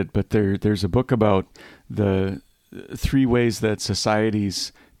haven't read it, but there's a book about the 3 ways that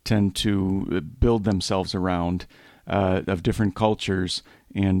societies tend to build themselves around of different cultures,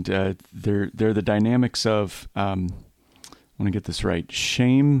 and they're the dynamics of, I want to get this right,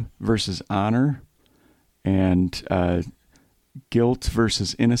 shame versus honor, and guilt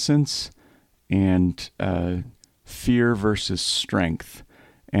versus innocence, and fear versus strength.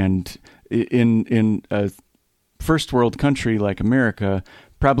 And in a first world country like America,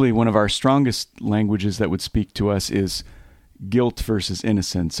 probably one of our strongest languages that would speak to us is guilt versus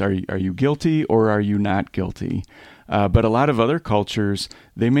innocence. Are you guilty or are you not guilty? But a lot of other cultures,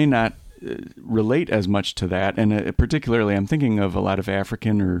 they may not relate as much to that. And particularly, I'm thinking of a lot of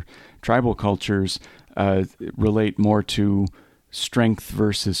African or tribal cultures relate more to strength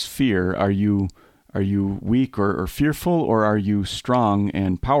versus fear. Are you weak or fearful, or are you strong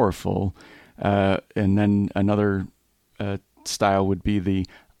and powerful? And then another style would be the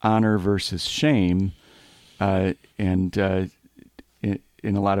honor versus shame. In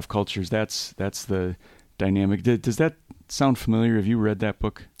a lot of cultures, that's the dynamic. Does that sound familiar? Have you read that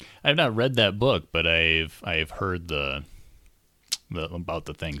book? I've not read that book, but I've heard the about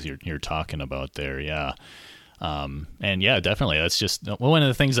the things you're talking about there. Yeah. And yeah, definitely. That's just one of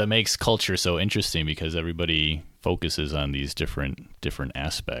the things that makes culture so interesting, because everybody focuses on these different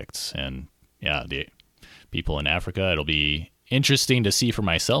aspects. And yeah, the people in Africa, it'll be interesting to see for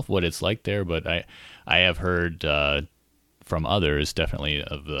myself what it's like there. But I have heard from others definitely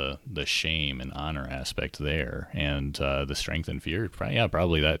of the shame and honor aspect there, and the strength and fear. Yeah,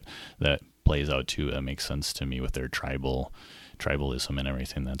 probably that plays out too. That makes sense to me with their tribalism and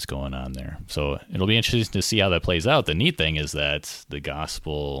everything that's going on there. So it'll be interesting to see how that plays out. The neat thing is that the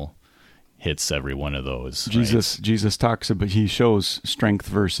gospel hits every one of those. Jesus talks about, he shows strength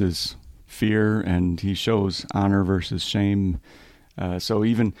versus fear, and he shows honor versus shame. So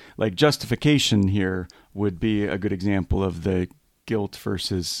even like justification here would be a good example of the guilt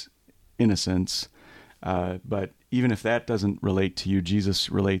versus innocence. But even if that doesn't relate to you,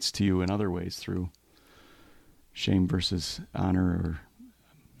 Jesus relates to you in other ways through shame versus honor.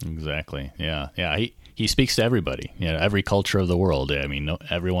 Exactly. Yeah. He speaks to everybody. Every culture of the world. I mean,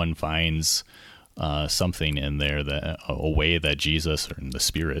 everyone finds something in there, that a way that Jesus or the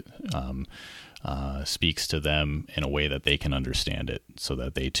Spirit speaks to them in a way that they can understand it, so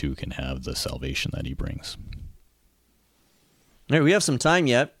that they too can have the salvation that he brings. All right, we have some time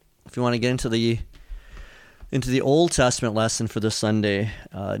yet. If you want to get into the Old Testament lesson for this Sunday,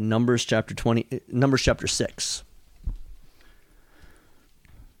 Numbers chapter 6.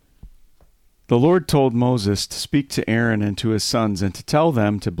 The Lord told Moses to speak to Aaron and to his sons, and to tell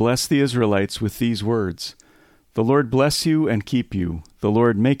them to bless the Israelites with these words: The Lord bless you and keep you. The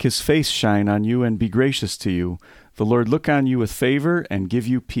Lord make his face shine on you and be gracious to you. The Lord look on you with favor and give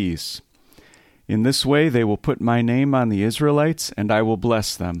you peace. In this way they will put my name on the Israelites, and I will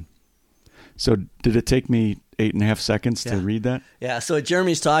bless them. So did it take me 8.5 seconds to read that? Yeah, so what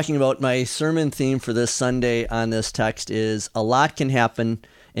Jeremy's talking about, my sermon theme for this Sunday on this text is a lot can happen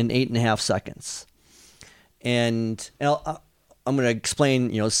in 8.5 seconds. And I'm going to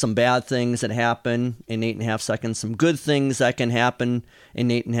explain, some bad things that happen in 8.5 seconds, some good things that can happen in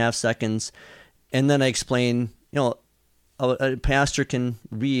 8.5 seconds. And then I explain, a pastor can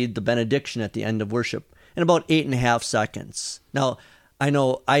read the benediction at the end of worship in about 8.5 seconds. Now, I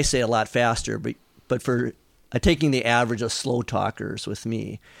know I say a lot faster, but for taking the average of slow talkers with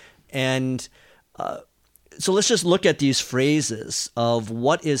me. And so let's just look at these phrases of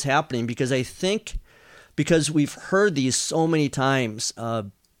what is happening, because I think, because we've heard these so many times, I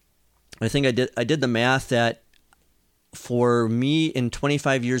think I did the math that for me in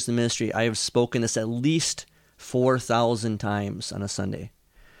 25 years in ministry, I have spoken this at least 4,000 times on a Sunday.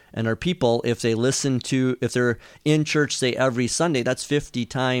 And our people, if they're in church, say every Sunday, that's 50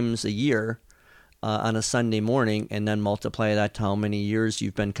 times a year on a Sunday morning, and then multiply that to how many years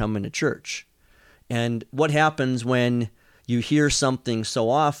you've been coming to church. And what happens when you hear something so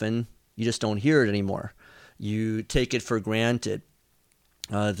often, you just don't hear it anymore. You take it for granted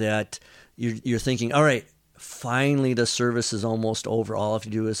that you're thinking, all right, finally the service is almost over. All I have to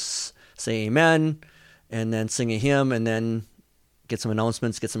do is say amen, and then sing a hymn, and then get some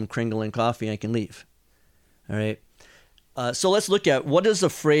announcements, get some Kringle and coffee, and I can leave. All right. So let's look at, what does the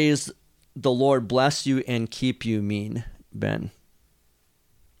phrase, the Lord bless you and keep you, mean, Ben?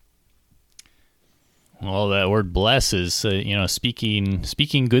 Well, that word bless is,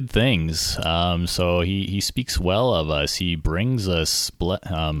 speaking good things. So he speaks well of us. He brings us,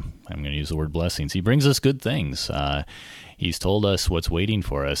 I'm going to use the word blessings. He brings us good things. He's told us what's waiting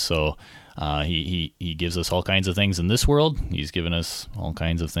for us. So he gives us all kinds of things in this world. He's given us all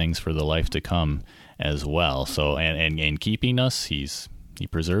kinds of things for the life to come as well. So, and keeping us, he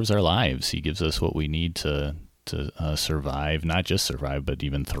preserves our lives. He gives us what we need to survive, not just survive, but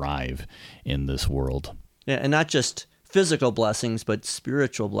even thrive in this world. Yeah, and not just physical blessings, but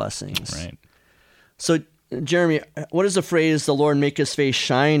spiritual blessings. Right. So, Jeremy, what does the phrase, the Lord make his face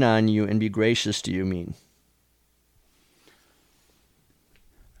shine on you and be gracious to you, mean?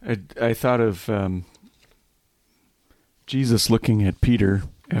 I thought of Jesus looking at Peter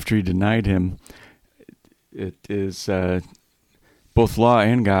after he denied him. It is both law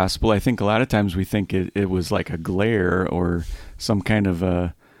and gospel. I think a lot of times we think it was like a glare or some kind of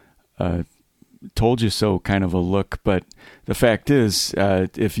a told you so kind of a look. But the fact is,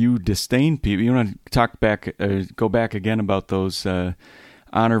 if you disdain people, you want to go back again about those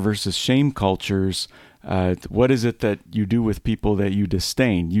honor versus shame cultures. What is it that you do with people that you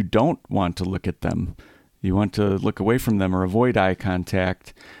disdain? You don't want to look at them. You want to look away from them or avoid eye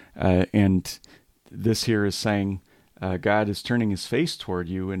contact. And this here is saying God is turning his face toward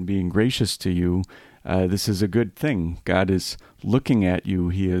you and being gracious to you. This is a good thing. God is looking at you.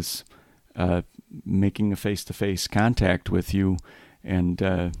 He is making a face-to-face contact with you.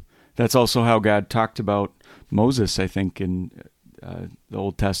 And that's also how God talked about Moses, I think, in the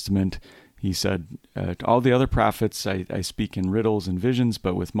Old Testament. He said, all the other prophets I speak in riddles and visions,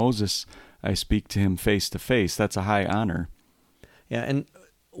 but with Moses I speak to him face to face. That's a high honor. Yeah, and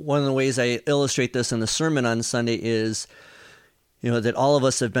one of the ways I illustrate this in the sermon on Sunday is, that all of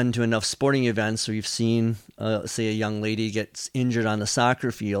us have been to enough sporting events where you've seen, say, a young lady gets injured on the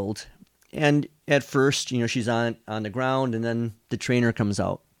soccer field, and at first, she's on the ground, and then the trainer comes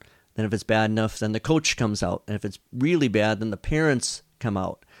out. Then if it's bad enough, then the coach comes out. And if it's really bad, then the parents come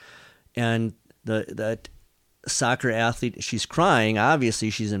out. And that soccer athlete, she's crying. Obviously,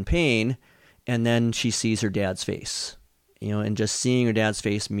 she's in pain. And then she sees her dad's face. And just seeing her dad's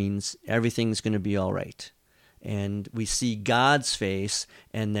face means everything's going to be all right. And we see God's face,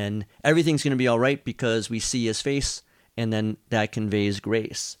 and then everything's going to be all right because we see his face, and then that conveys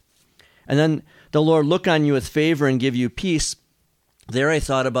grace. And then the Lord look on you with favor and give you peace. There I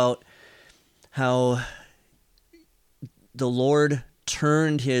thought about how the Lord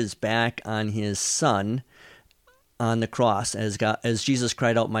turned his back on his son on the cross as Jesus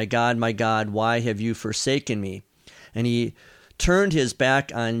cried out, my God, why have you forsaken me? And he turned his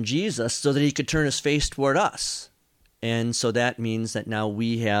back on Jesus so that he could turn his face toward us. And so that means that now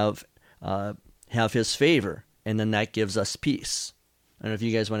we have his favor, and then that gives us peace. I don't know if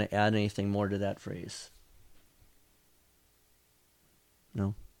you guys want to add anything more to that phrase.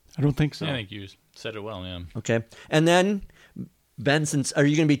 No? I don't think so. Yeah, I think you said it well, yeah. Okay. And then, Ben, are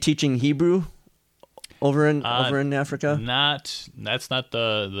you going to be teaching Hebrew over in Africa? That's not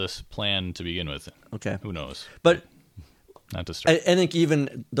the plan to begin with. Okay. Who knows? But not to start. I think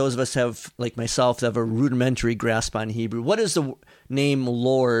even those of us have, like myself, that have a rudimentary grasp on Hebrew. What does the name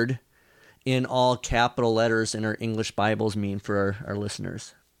Lord in all capital letters in our English Bibles mean for our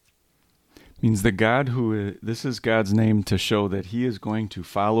listeners? Means that this is God's name to show that he is going to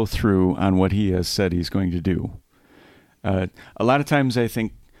follow through on what he has said he's going to do. A lot of times I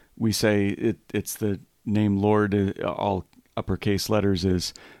think we say it's the name Lord, all uppercase letters,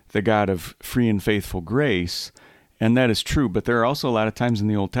 is the God of free and faithful grace, and that is true, but there are also a lot of times in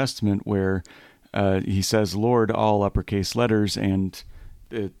the Old Testament where he says Lord, all uppercase letters, and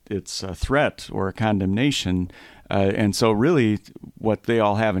it's a threat or a condemnation. And so really what they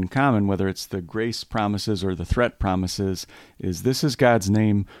all have in common, whether it's the grace promises or the threat promises, is this is God's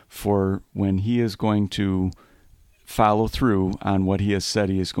name for when he is going to follow through on what he has said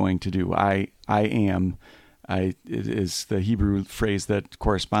he is going to do. I am. It is the Hebrew phrase that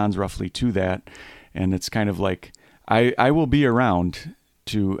corresponds roughly to that. And it's kind of like, I will be around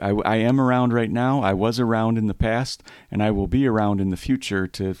I am around right now, I was around in the past, and I will be around in the future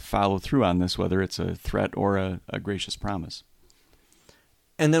to follow through on this, whether it's a threat or a gracious promise.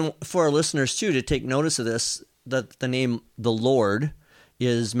 And then for our listeners, too, to take notice of this, that the name the Lord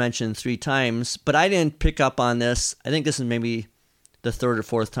is mentioned 3 times, but I didn't pick up on this. I think this is maybe the 3rd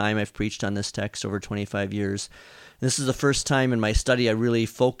or 4th time I've preached on this text over 25 years. And this is the first time in my study I really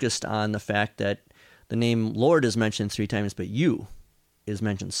focused on the fact that the name Lord is mentioned 3 times, but you is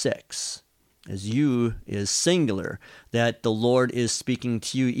mentioned 6, as you is singular, that the Lord is speaking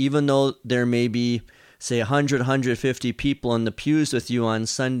to you, even though there may be, say, 100, 150 people in the pews with you on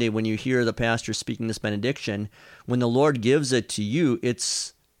Sunday when you hear the pastor speaking this benediction. When the Lord gives it to you,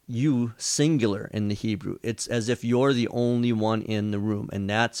 it's you singular in the Hebrew. It's as if you're the only one in the room, and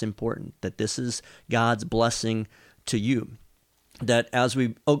that's important, that this is God's blessing to you. That as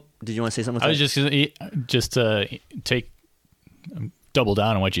we... Oh, did you want to say something? I was just to double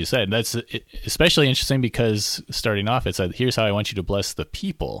down on what you said. That's especially interesting because starting off, it said, here's how I want you to bless the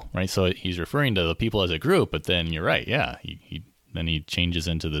people, right? So he's referring to the people as a group, but then you're right. Yeah. Then he changes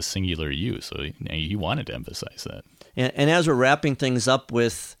into the singular you. So he wanted to emphasize that. And as we're wrapping things up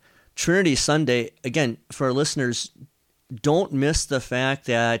with Trinity Sunday, again, for our listeners, don't miss the fact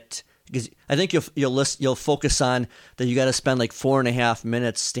that, because I think you'll focus on that you got to spend like 4.5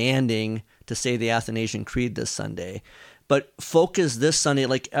 minutes standing to say the Athanasian Creed this Sunday. But focus this Sunday,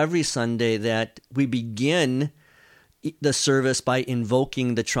 like every Sunday, that we begin the service by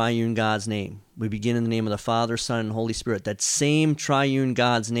invoking the triune God's name. We begin in the name of the Father, Son, and Holy Spirit. That same triune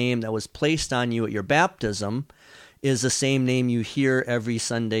God's name that was placed on you at your baptism is the same name you hear every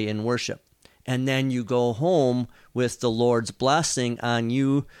Sunday in worship. And then you go home with the Lord's blessing on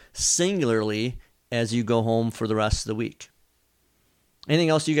you singularly as you go home for the rest of the week. Anything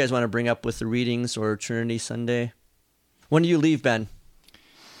else you guys want to bring up with the readings or Trinity Sunday? When do you leave, Ben?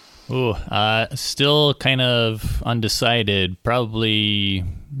 Ooh, still kind of undecided. Probably,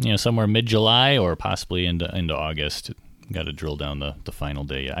 somewhere mid-July or possibly into August. Got to drill down the final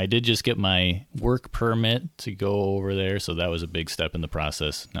day. I did just get my work permit to go over there, so that was a big step in the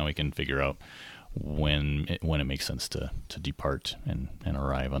process. Now we can figure out when it makes sense to depart and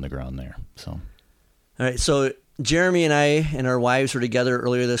arrive on the ground there. So, all right. So Jeremy and I and our wives were together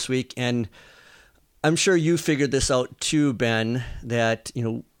earlier this week, and I'm sure you figured this out too, Ben. That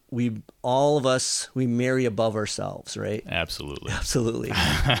all of us marry above ourselves, right? Absolutely.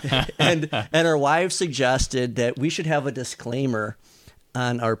 and our wives suggested that we should have a disclaimer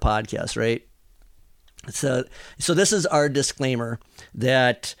on our podcast, right? So this is our disclaimer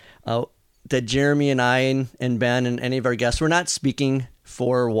that Jeremy and I and Ben and any of our guests, we're not speaking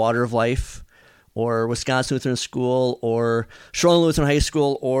for Water of Life or Wisconsin Lutheran School or Shoreland Lutheran High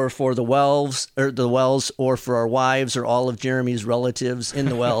School or for the Wells or for our wives or all of Jeremy's relatives in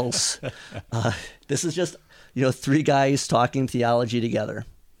the Wells. This is just, three guys talking theology together.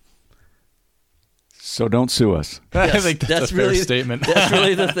 So don't sue us. Yes, I think that's a fair statement. That's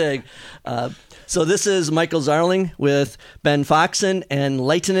really the thing. So this is Michael Zarling with Ben Foxen and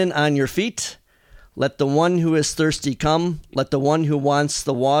Lightning on your feet. Let the one who is thirsty come. Let the one who wants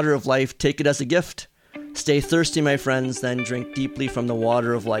the water of life take it as a gift. Stay thirsty, my friends, then drink deeply from the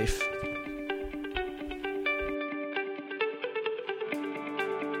water of life.